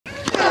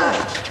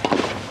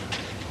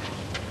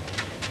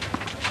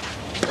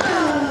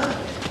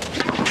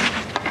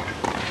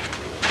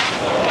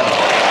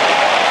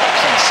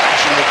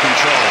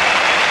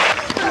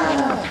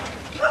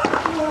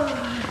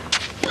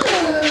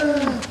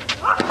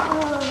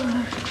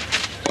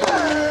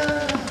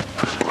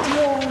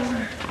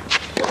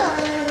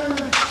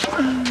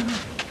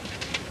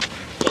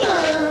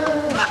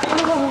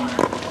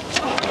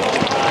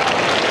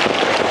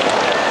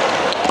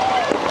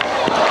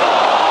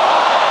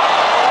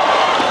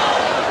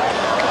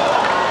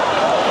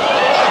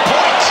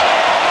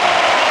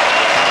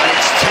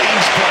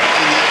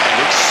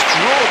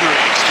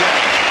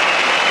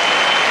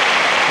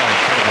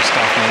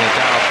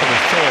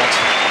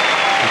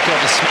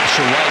dash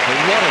away, but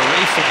what a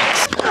reflex.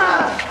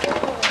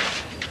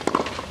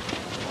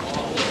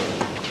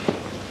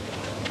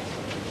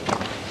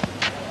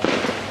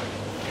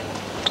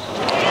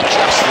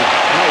 Just the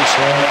most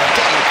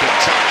delicate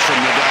touch from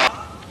Nadal.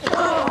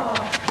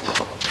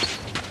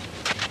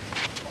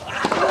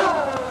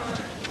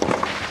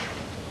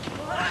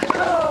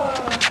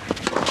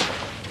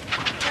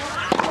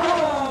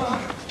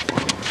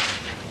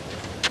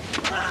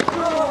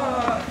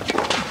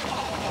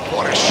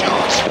 What a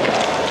shot.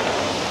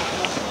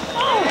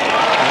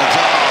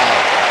 Nadal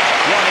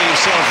running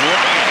himself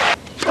right.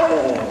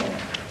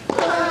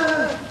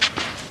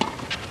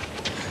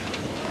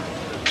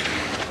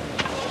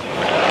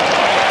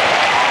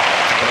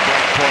 The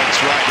break points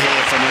right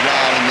here for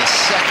Nadal in the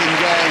second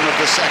game of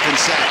the second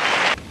set.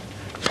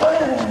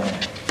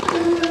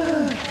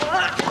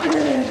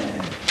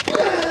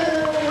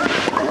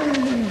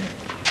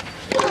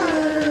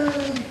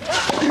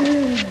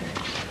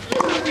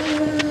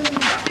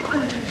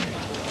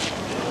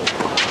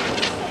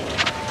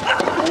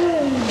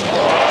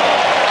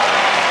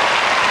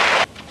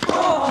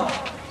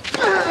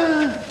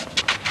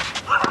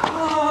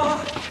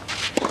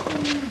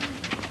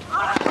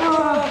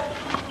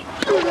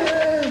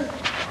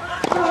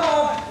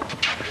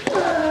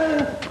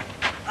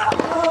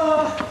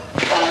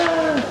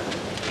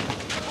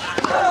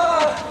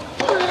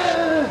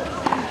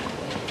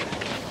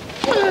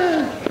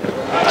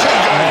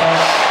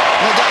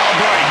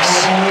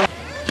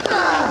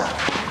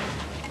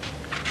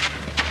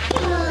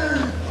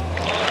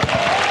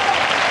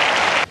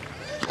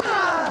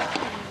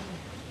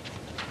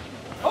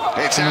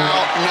 It's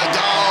out.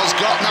 Nadal's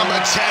got number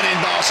 10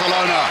 in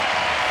Barcelona.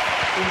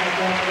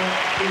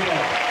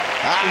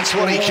 That's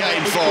what he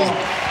came for.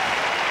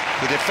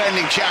 The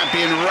defending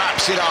champion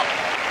wraps it up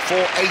for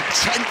a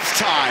 10th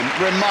time.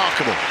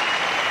 Remarkable.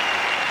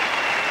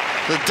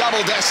 The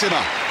double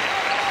decimer.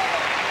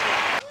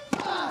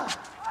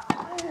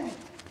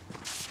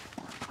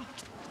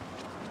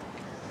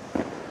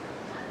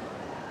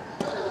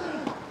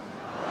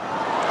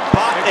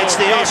 But it's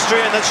the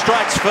Austrian that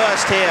strikes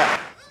first here.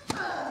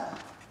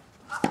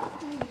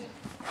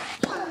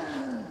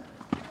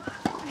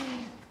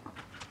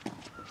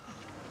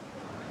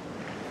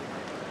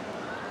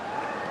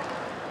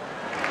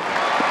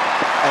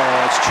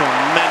 Oh, it's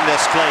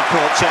tremendous clay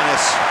court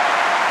tennis.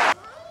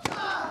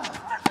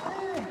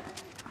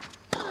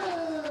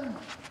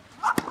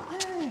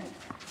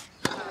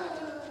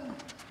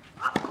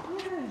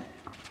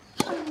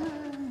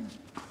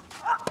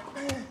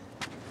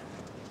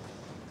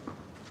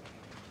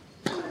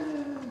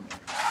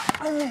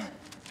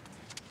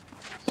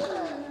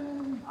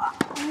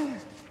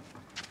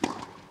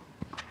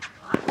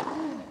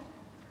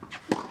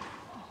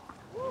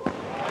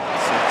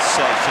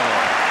 Sensational.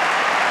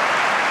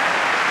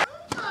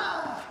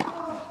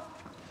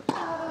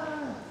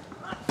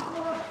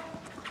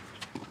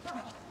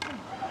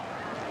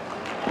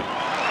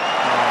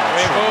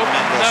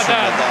 Tremendous from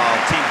Nadal.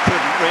 Team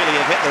couldn't really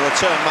have hit the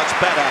return much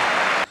better.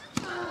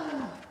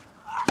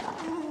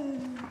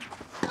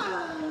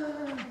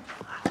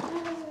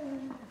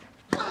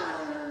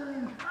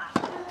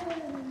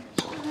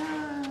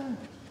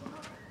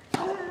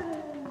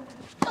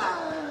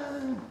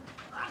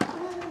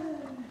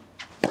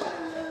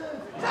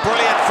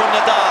 Brilliant from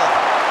Nadal,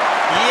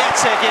 yet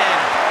again.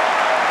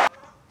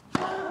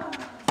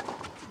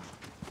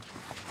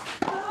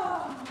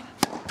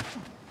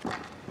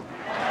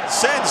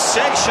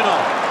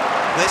 Sensational.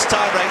 This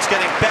tie break's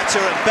getting better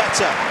and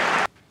better.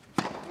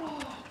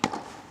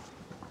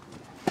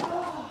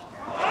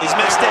 He's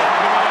missed it.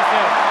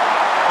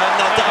 And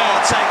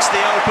Nadal takes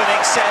the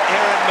opening set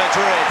here in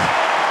Madrid.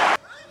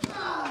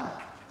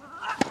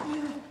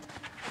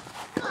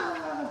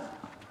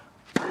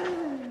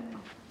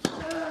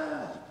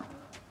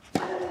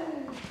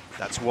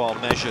 That's well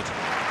measured.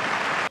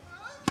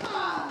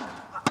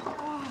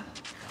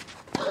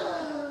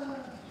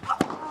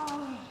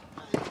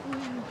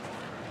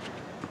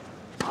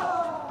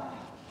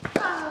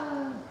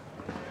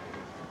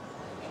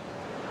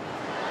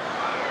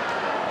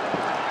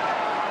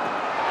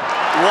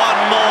 One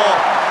more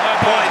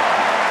point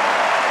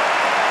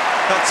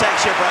that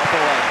takes your breath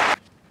away.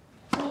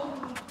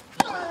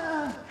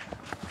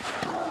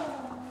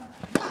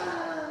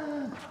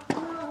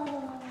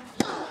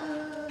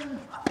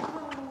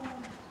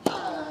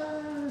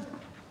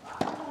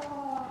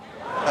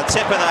 A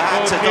tip of the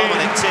hat to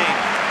Dominic Thiem.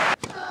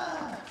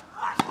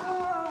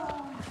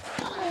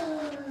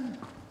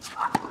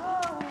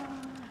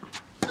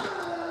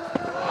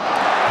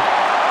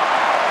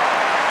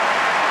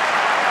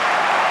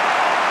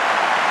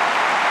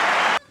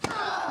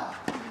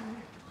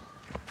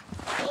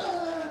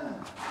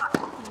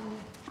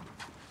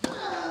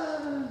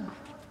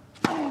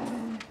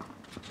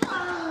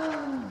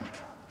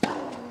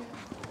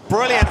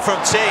 Brilliant from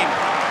Thiem.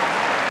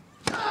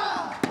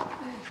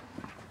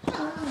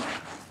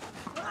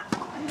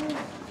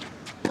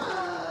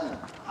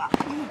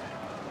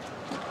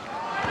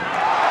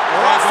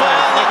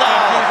 Rafael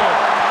Nadal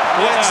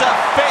wins a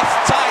 5th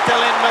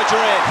title in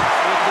Madrid.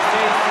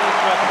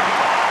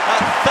 A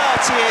 3rd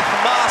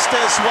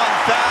his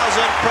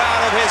 1,000th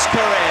crown of his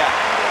career.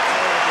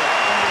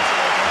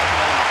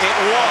 It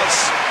was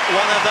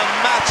one of the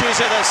matches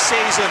of the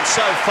season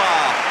so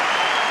far.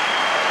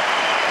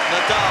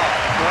 Nadal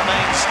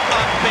remains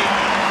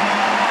unbeaten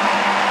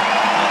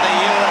in the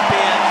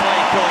European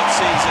clay court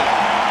season.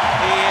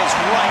 He is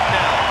right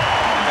now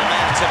the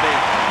man to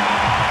beat.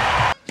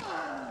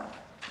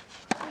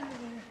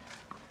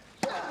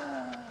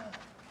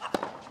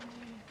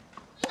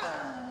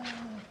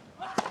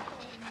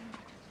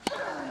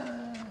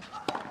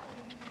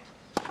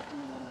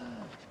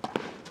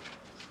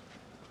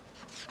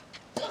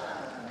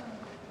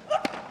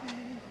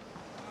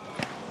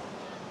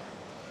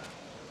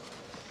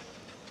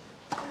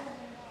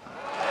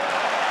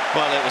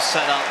 Well, it was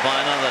set up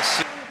by another.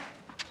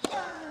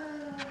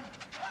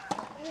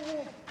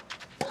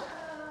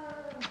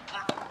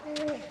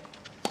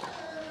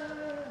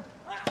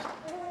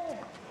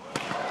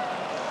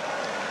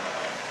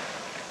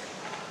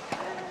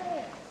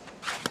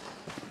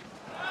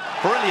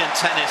 Brilliant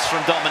tennis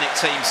from Dominic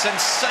Thiem,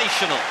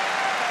 sensational.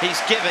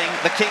 He's giving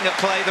the king of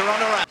clay the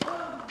runaround.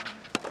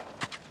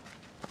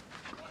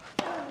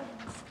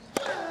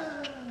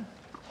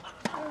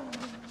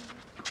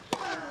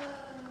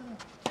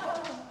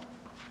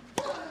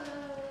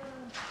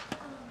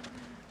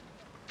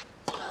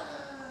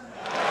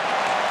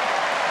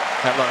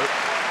 Hello.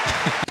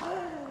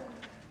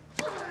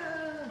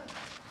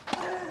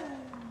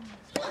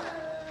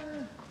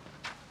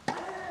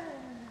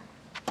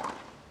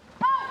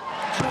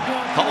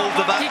 Hold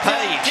the back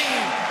page.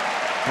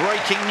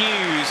 Breaking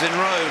news in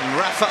Rome.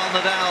 Rafael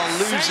Nadal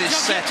loses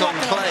set on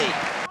clay.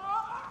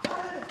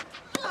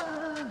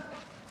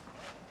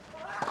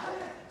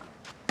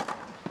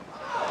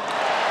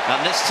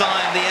 And this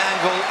time the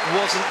angle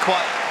wasn't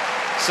quite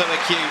so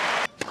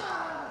acute.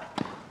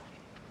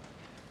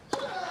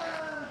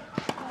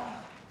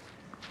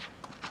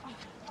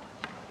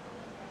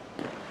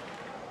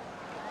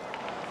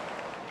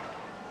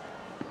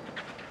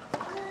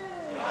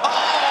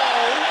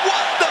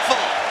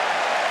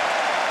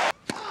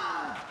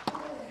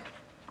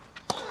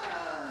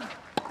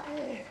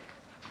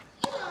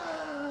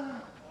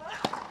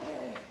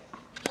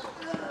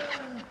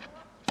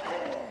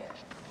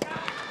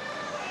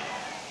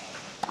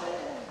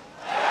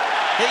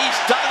 He's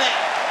done it!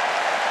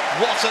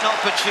 What an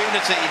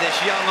opportunity, this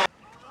young...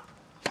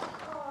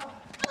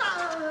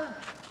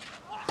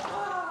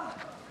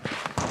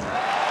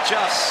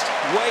 Just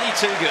way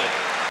too good.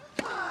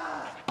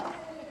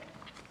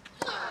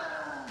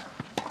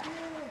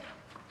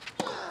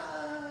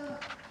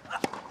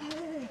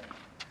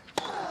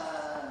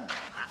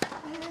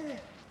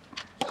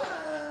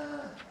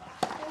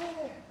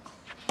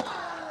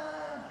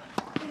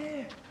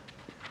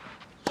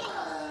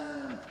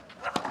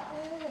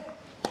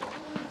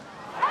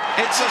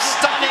 It's a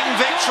stunning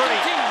victory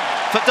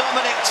for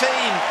Dominic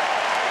Thiem.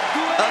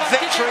 A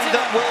victory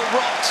that will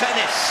rock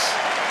tennis.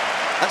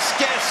 A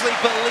scarcely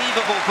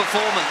believable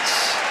performance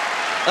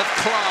of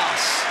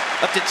class,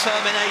 of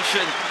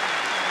determination,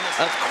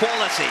 of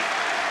quality.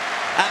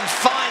 And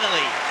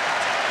finally,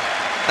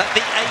 at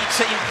the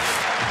 18th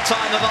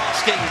time of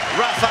asking,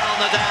 Rafael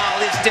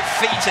Nadal is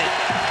defeated.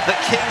 The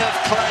king of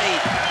clay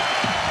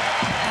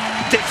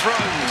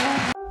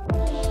dethroned.